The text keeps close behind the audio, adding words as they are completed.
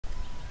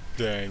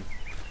Dang.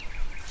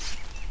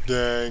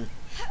 Dang.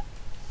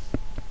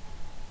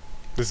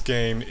 This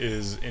game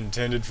is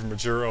intended for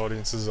mature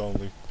audiences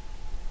only.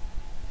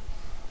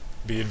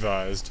 Be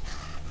advised.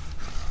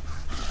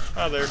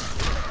 Hi there.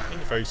 In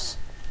your face.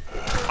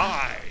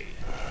 Hi!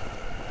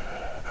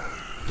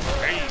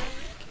 Hey!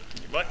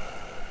 What?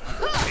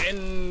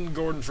 And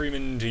Gordon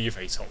Freeman to your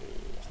face hole.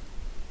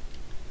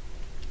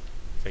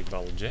 Fake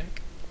bottle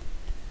Jack.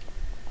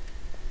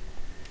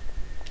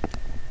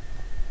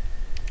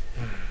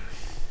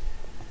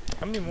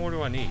 How many more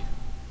do I need?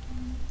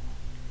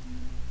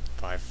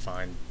 5,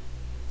 fine.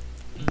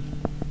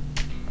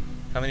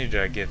 How many did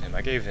I give him?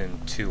 I gave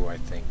him 2, I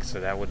think, so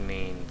that would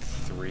mean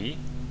 3?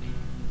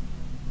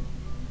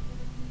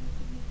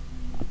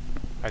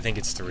 I think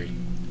it's 3.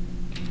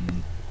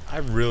 I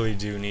really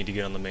do need to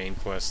get on the main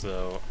quest,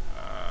 though.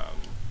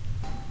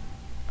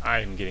 I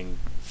am getting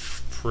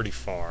pretty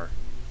far.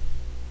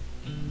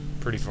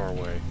 Pretty far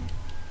away.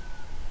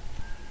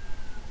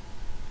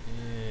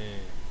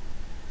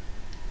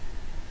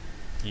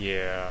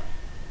 Yeah.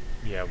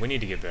 Yeah, we need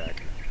to get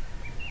back.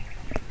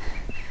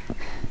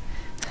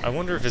 I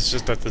wonder if it's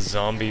just that the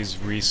zombies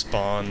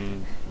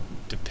respawn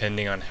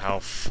depending on how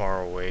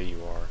far away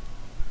you are.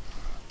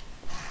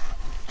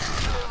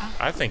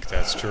 I think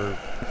that's true.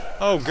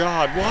 Oh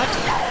god, what?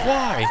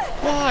 Why?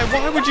 Why?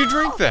 Why would you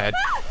drink that?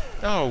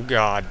 Oh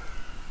god.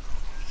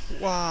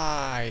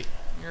 Why?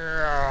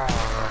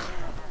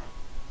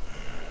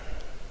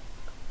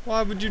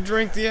 Why would you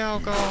drink the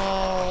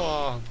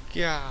alcohol? Oh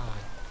god.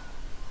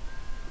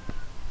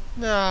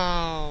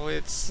 No,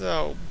 it's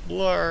so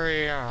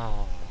blurry.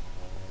 Oh,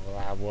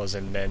 that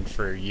wasn't meant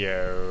for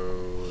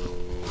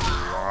you.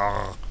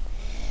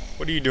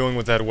 What are you doing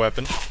with that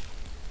weapon?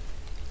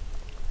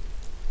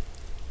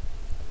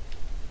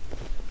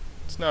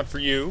 It's not for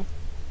you.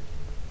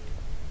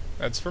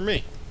 That's for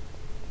me.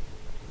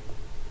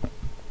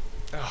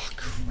 Oh,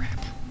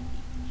 crap.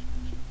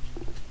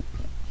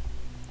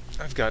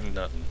 I've got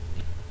nothing.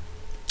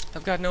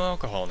 I've got no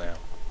alcohol now.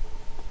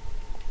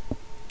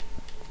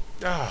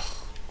 Oh.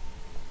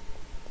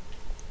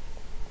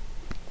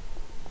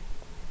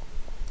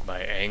 My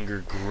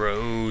anger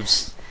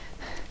grows.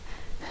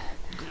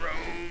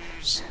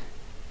 Grows.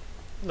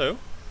 Hello.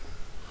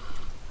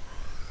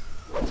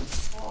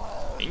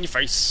 In your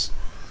face.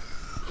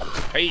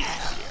 Hey.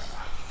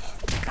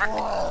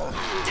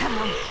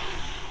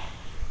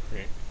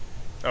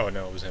 Oh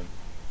no, it was him.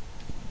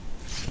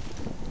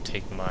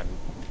 Take my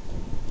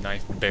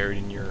knife buried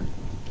in your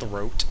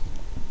throat.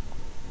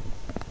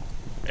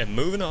 And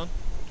moving on.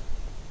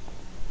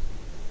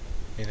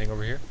 Anything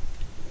over here?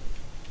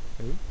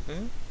 Ooh,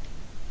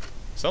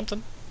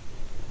 something.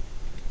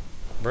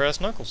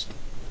 Brass knuckles.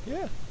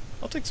 Yeah,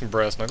 I'll take some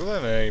brass knuckles. I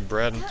haven't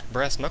had any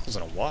brass knuckles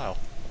in a while.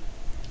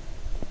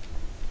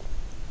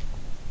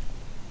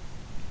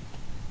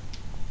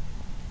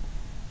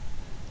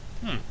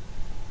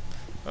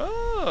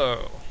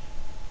 Oh.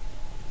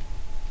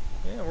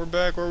 Yeah, we're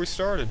back where we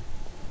started.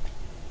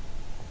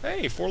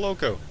 Hey, Four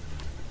Loko.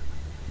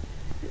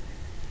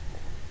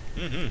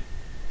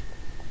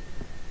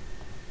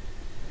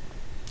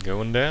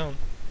 Going down.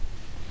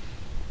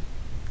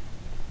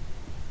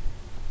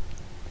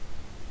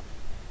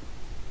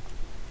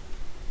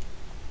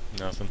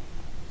 Nothing.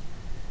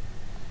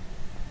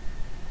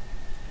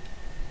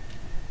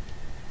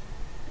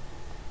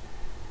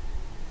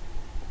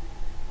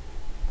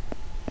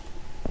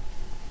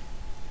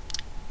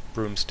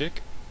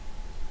 Broomstick.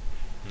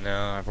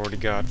 No, I've already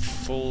got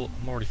full.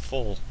 I'm already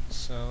full.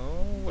 So,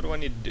 what do I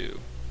need to do?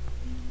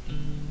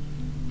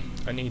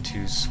 I need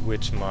to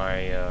switch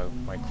my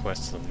my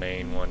quest to the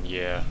main one.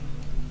 Yeah,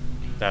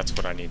 that's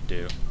what I need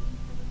to do.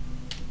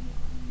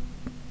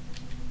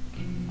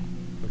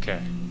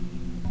 Okay.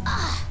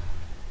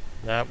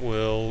 That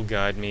will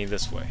guide me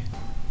this way.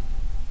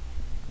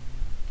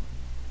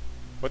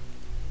 What?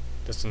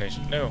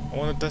 Destination? No, I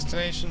want a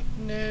destination.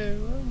 No,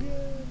 oh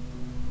god.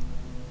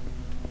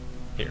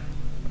 Here.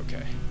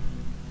 Okay.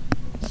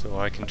 So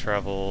I can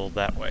travel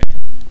that way.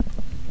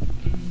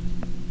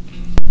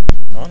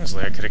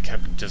 Honestly, I could have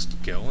kept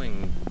just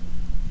going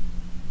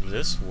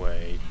this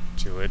way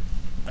to it.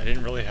 I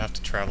didn't really have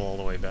to travel all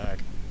the way back.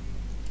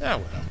 Ah,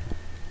 well.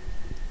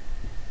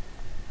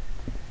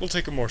 We'll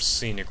take a more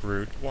scenic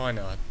route. Why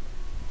not?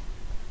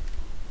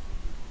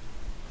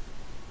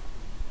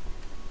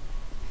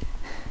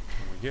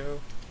 Here we go.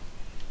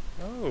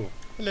 Oh,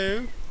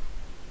 hello.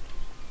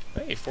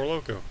 Hey, Four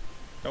Loko.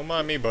 Don't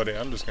mind me, buddy.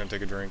 I'm just gonna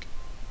take a drink.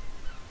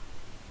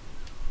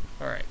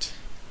 Alright.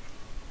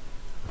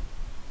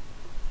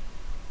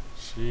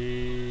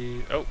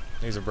 Oh,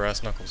 these are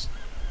brass knuckles.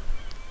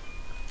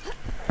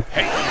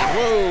 Hey!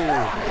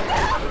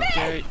 Whoa!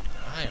 Okay.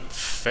 I am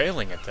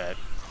failing at that.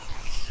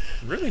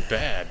 Really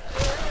bad.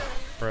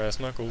 Brass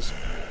knuckles.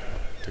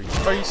 To your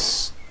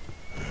face.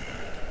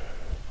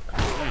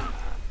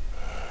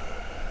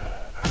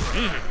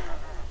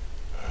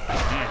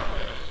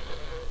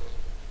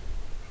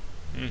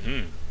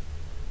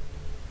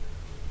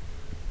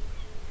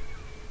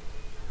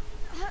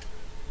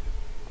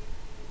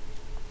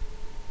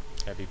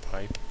 Heavy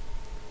pipe.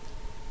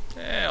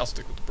 I'll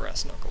stick with the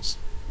brass knuckles.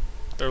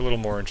 They're a little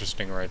more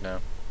interesting right now.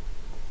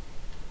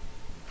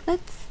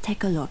 Let's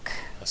take a look.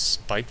 A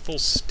spiteful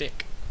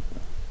stick.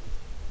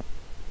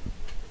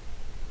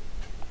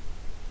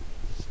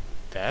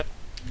 That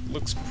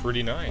looks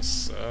pretty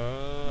nice.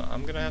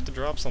 I'm gonna have to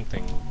drop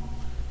something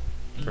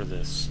for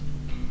this.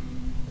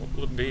 What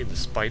will it be? The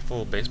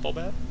spiteful baseball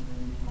bat?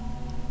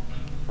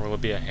 Or will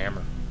it be a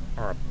hammer?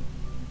 Or a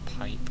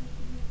pipe?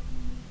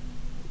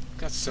 I've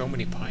got so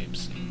many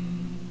pipes.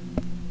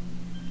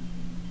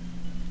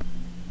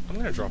 I'm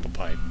gonna drop a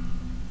pipe.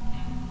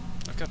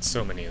 I've got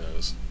so many of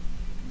those.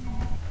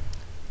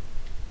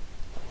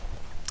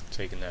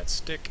 Taking that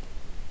stick.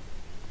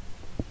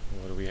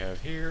 What do we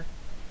have here?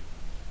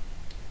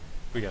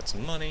 We got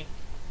some money.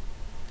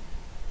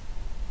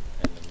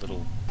 And a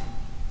little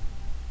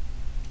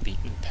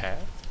beaten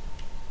path.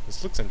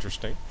 This looks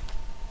interesting.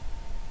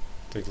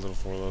 Take a little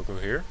four loco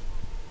here.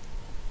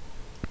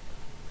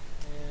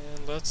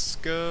 And let's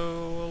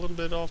go a little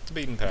bit off the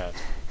beaten path.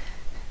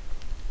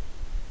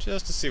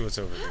 Just to see what's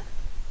over here.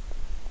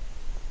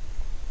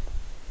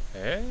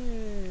 Hey,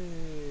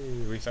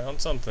 we found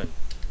something.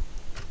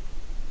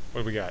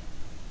 What do we got?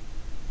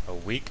 A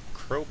weak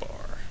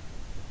crowbar.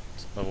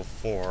 It's level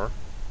 4.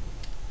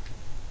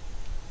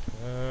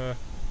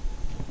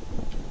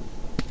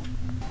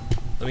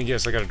 Let me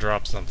guess, I gotta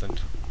drop something.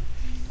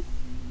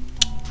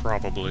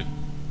 Probably.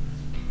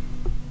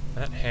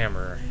 That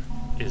hammer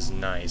is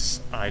nice.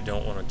 I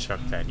don't want to chuck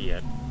that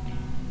yet.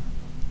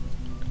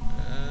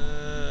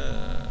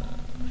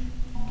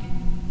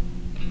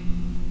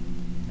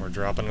 We're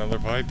dropping another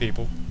pipe,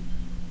 people.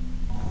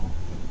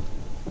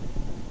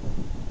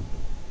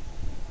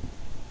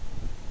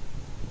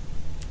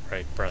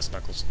 Right, brass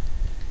knuckles.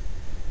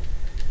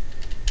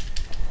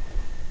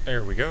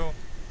 There we go.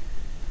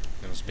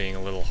 It was being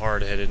a little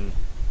hard-headed and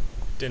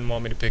didn't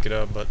want me to pick it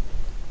up, but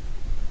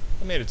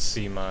I made it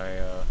see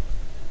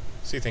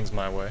see things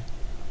my way.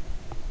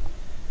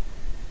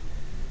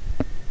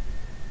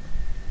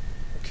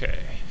 Okay,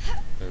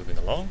 moving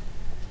along.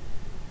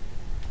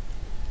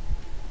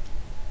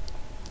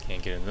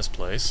 Can't get in this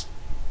place.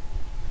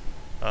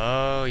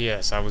 Oh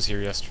yes, I was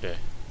here yesterday.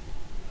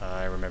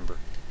 I remember.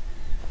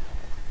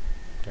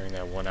 During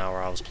that 1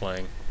 hour I was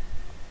playing.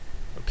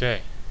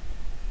 Okay.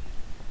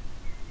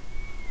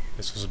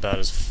 This was about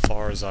as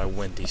far as I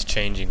went, these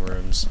changing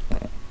rooms.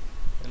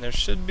 And there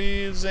should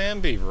be a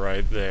Zambi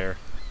right there.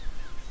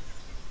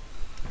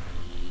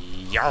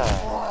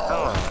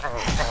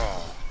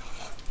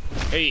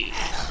 Hey!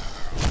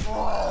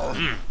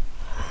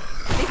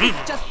 This is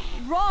just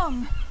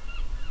wrong!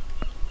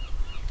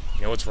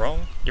 You know what's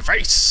wrong? Your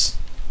face!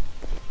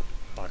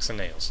 Box of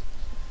nails.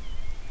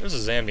 There's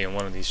a Zambi in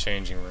one of these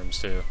changing rooms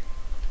too.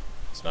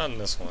 It's not in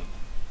this one.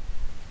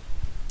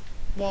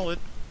 Wallet.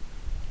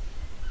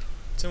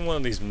 It's in one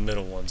of these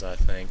middle ones, I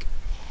think.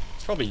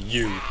 It's probably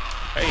you.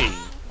 Hey,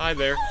 hi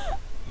there.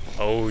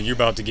 Oh, you're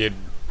about to get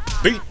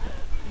beat.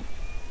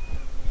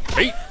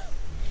 Beat.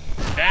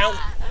 Down.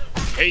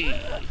 Hey.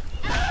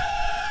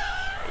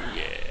 Oh,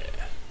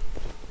 yeah.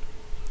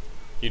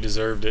 You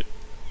deserved it.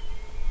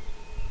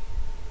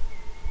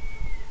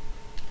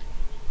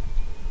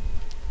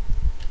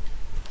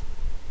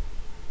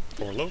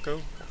 Poor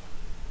loco.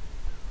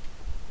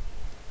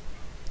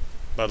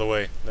 By the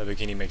way, that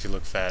bikini makes you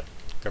look fat.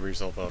 Cover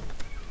yourself up.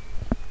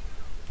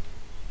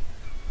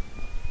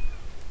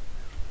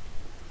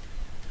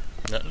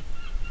 Nothing?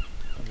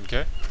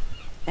 Okay.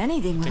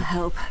 Anything will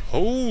help.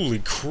 Holy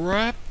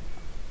crap!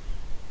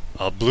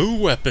 A blue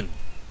weapon!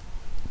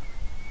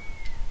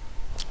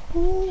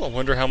 Ooh, I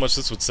wonder how much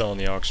this would sell in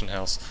the auction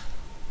house.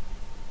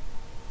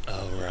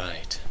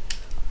 Alright.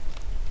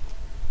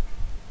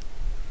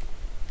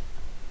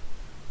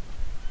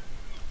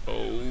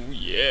 Oh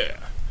yeah.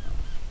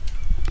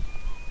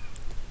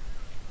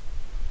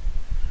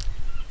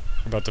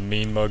 We're about to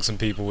mean mug some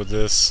people with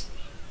this.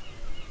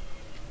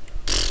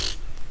 Pfft.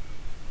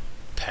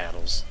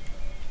 Paddles.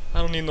 I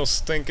don't need no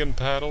stinking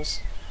paddles.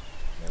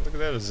 Man, look at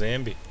that, a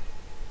Zambi.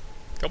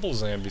 Couple of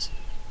Zambis.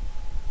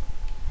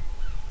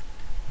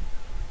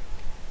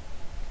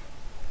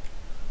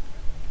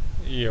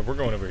 Yeah, we're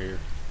going over here.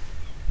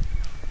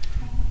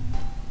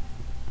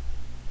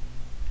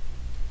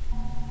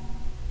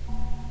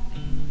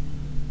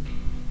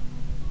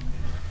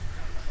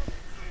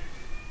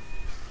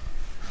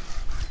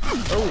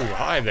 Oh,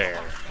 hi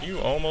there. You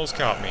almost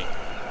caught me.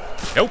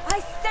 Nope. I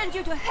send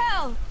you to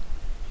hell!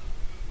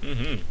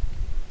 Mm-hmm.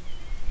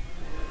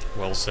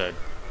 Well said.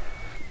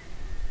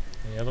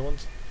 Any other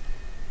ones?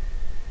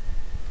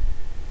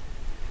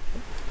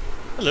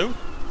 Hello.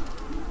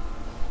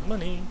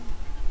 Money.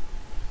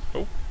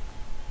 Oh.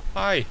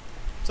 Hi.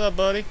 What's up,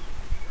 buddy?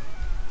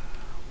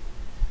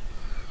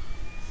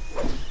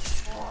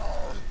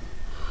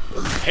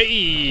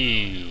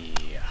 Hey!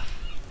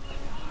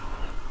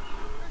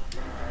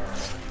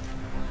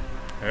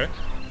 Huh?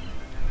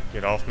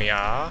 Get off me,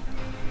 ah.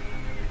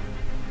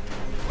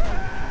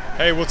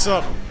 Hey, what's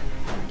up?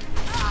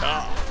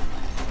 Ah.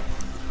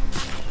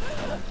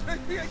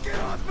 Get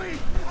off me!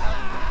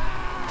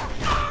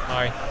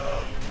 Hi.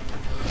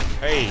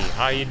 Hey,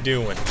 how you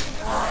doing?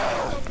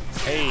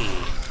 Hey.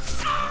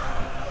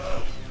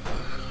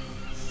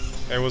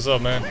 Hey, what's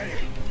up, man?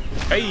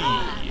 Hey.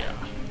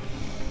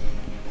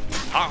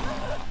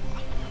 Ah.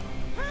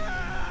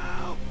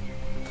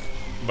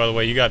 By the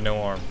way, you got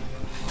no arm.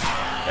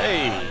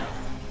 Hey.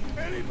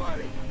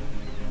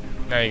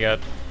 Now you got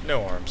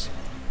no arms.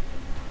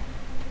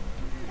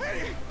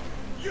 Hey,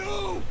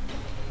 you!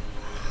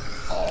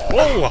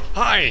 Whoa!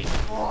 Hi!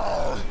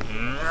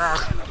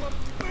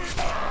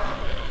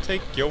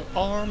 Take your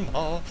arm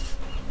off.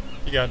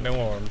 You got no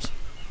arms.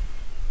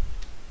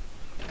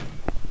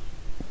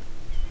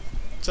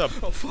 What's up?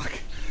 Oh, fuck.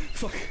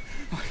 Fuck.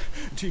 Oh,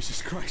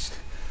 Jesus Christ.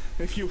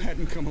 If you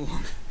hadn't come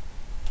along.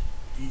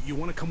 You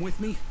want to come with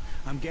me?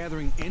 I'm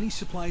gathering any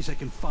supplies I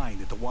can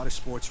find at the water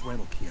sports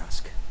rental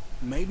kiosk.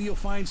 Maybe you'll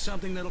find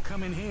something that'll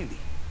come in handy.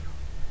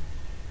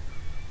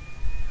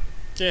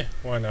 Yeah,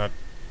 why not?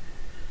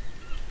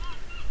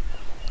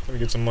 Let me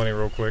get some money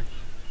real quick.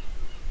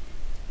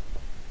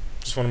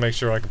 Just want to make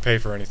sure I can pay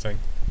for anything.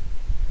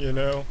 You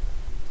know?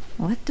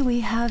 What do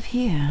we have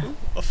here?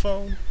 A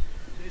phone.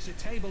 There's a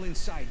table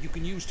inside you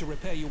can use to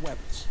repair your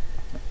weapons.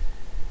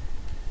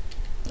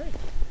 Hey,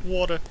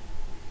 water.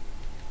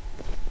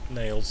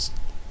 Nails.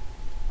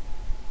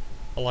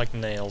 I like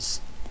nails.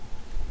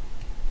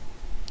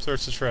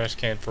 Search the trash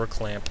can for a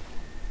clamp.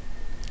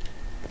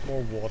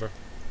 More water.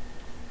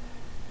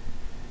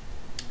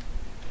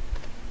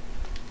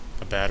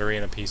 A battery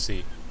and a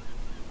PC.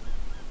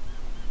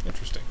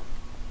 Interesting.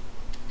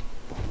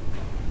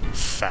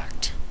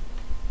 Fact.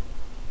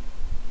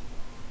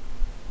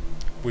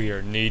 We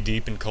are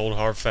knee-deep in cold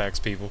hard facts,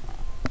 people.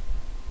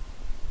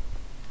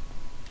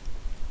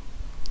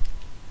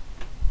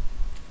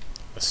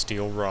 A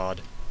steel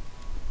rod.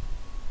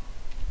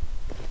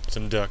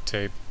 Some duct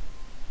tape.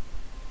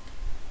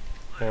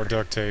 More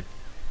duct tape.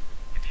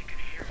 If you can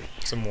hear me,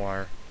 Some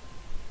wire.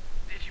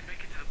 did you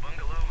make it to the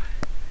bungalow?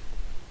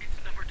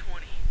 It's number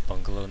 20.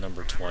 Bungalow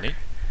number 20?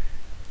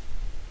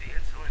 The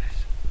insulin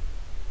is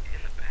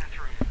in the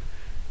bathroom.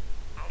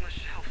 On the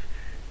shelf.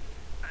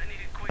 I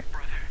need it quick,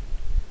 brother.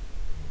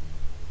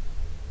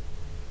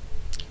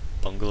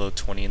 Bungalow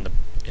 20 in the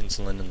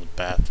insulin in the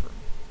bathroom.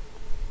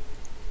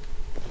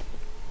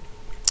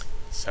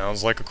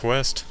 Sounds like a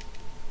quest.